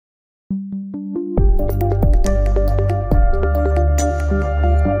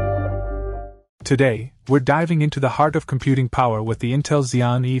Today, we're diving into the heart of computing power with the Intel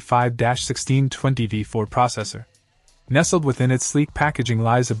Xeon E5-1620 V4 processor. Nestled within its sleek packaging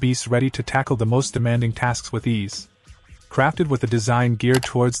lies a beast ready to tackle the most demanding tasks with ease. Crafted with a design geared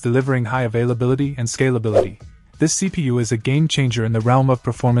towards delivering high availability and scalability, this CPU is a game-changer in the realm of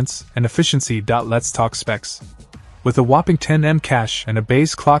performance and efficiency. Let's talk specs. With a whopping 10 cache and a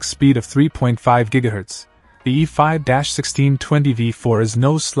base clock speed of 3.5 GHz, the E5-1620 V4 is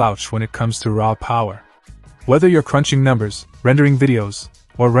no slouch when it comes to raw power. Whether you're crunching numbers, rendering videos,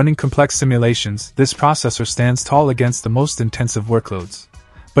 or running complex simulations, this processor stands tall against the most intensive workloads.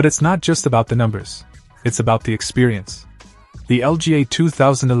 But it's not just about the numbers, it's about the experience. The LGA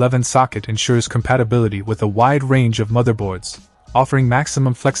 2011 socket ensures compatibility with a wide range of motherboards, offering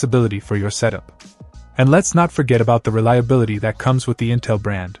maximum flexibility for your setup. And let's not forget about the reliability that comes with the Intel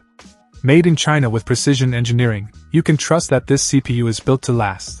brand. Made in China with precision engineering, you can trust that this CPU is built to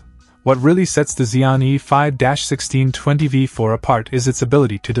last. What really sets the Xeon E5-1620 V4 apart is its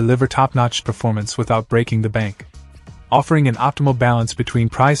ability to deliver top-notch performance without breaking the bank. Offering an optimal balance between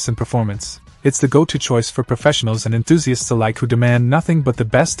price and performance, it's the go-to choice for professionals and enthusiasts alike who demand nothing but the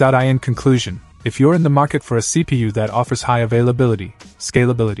best. In conclusion, if you're in the market for a CPU that offers high availability,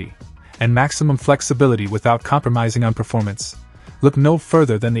 scalability, and maximum flexibility without compromising on performance, look no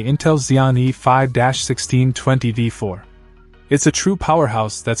further than the Intel Xeon E5-1620 V4. It's a true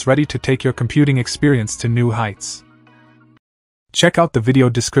powerhouse that's ready to take your computing experience to new heights. Check out the video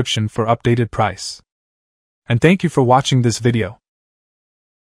description for updated price. And thank you for watching this video.